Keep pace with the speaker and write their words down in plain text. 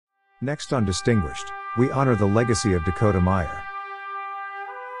Next on Distinguished, we honor the legacy of Dakota Meyer.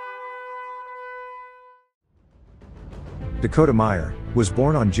 Dakota Meyer was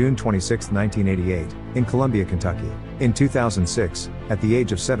born on June 26, 1988, in Columbia, Kentucky. In 2006, at the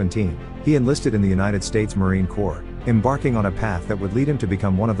age of 17, he enlisted in the United States Marine Corps, embarking on a path that would lead him to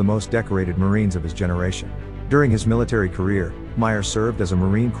become one of the most decorated Marines of his generation. During his military career, Meyer served as a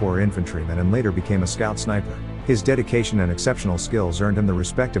Marine Corps infantryman and later became a scout sniper. His dedication and exceptional skills earned him the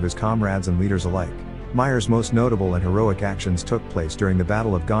respect of his comrades and leaders alike. Meyer's most notable and heroic actions took place during the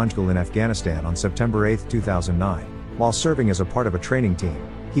Battle of Ganjgal in Afghanistan on September 8, 2009. While serving as a part of a training team,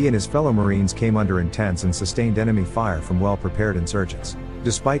 he and his fellow Marines came under intense and sustained enemy fire from well-prepared insurgents.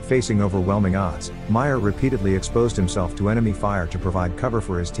 Despite facing overwhelming odds, Meyer repeatedly exposed himself to enemy fire to provide cover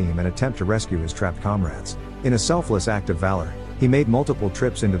for his team and attempt to rescue his trapped comrades. In a selfless act of valor, he made multiple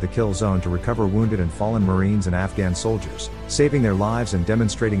trips into the kill zone to recover wounded and fallen Marines and Afghan soldiers, saving their lives and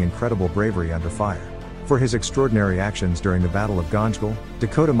demonstrating incredible bravery under fire. For his extraordinary actions during the Battle of Ganjgal,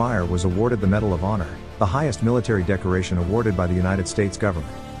 Dakota Meyer was awarded the Medal of Honor, the highest military decoration awarded by the United States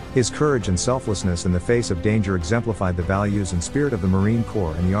government. His courage and selflessness in the face of danger exemplified the values and spirit of the Marine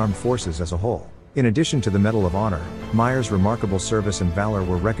Corps and the armed forces as a whole. In addition to the Medal of Honor, Meyer's remarkable service and valor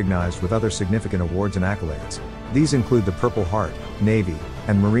were recognized with other significant awards and accolades. These include the Purple Heart, Navy,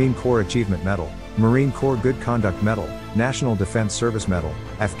 and Marine Corps Achievement Medal, Marine Corps Good Conduct Medal, National Defense Service Medal,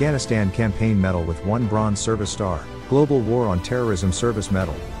 Afghanistan Campaign Medal with 1 Bronze Service Star, Global War on Terrorism Service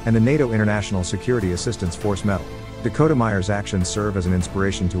Medal, and the NATO International Security Assistance Force Medal. Dakota Meyer's actions serve as an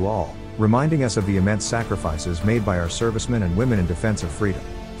inspiration to all, reminding us of the immense sacrifices made by our servicemen and women in defense of freedom.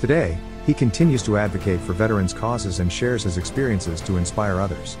 Today, he continues to advocate for veterans' causes and shares his experiences to inspire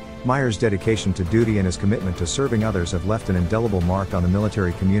others. Meyer's dedication to duty and his commitment to serving others have left an indelible mark on the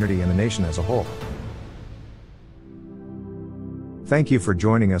military community and the nation as a whole. Thank you for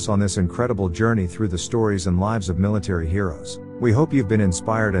joining us on this incredible journey through the stories and lives of military heroes. We hope you've been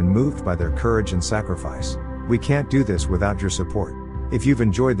inspired and moved by their courage and sacrifice. We can't do this without your support. If you've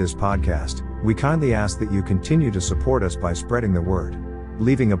enjoyed this podcast, we kindly ask that you continue to support us by spreading the word.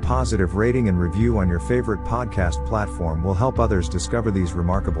 Leaving a positive rating and review on your favorite podcast platform will help others discover these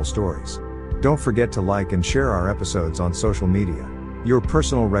remarkable stories. Don't forget to like and share our episodes on social media. Your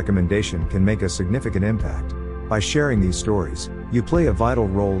personal recommendation can make a significant impact. By sharing these stories, you play a vital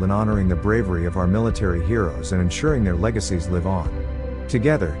role in honoring the bravery of our military heroes and ensuring their legacies live on.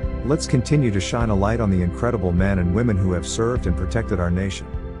 Together, let's continue to shine a light on the incredible men and women who have served and protected our nation.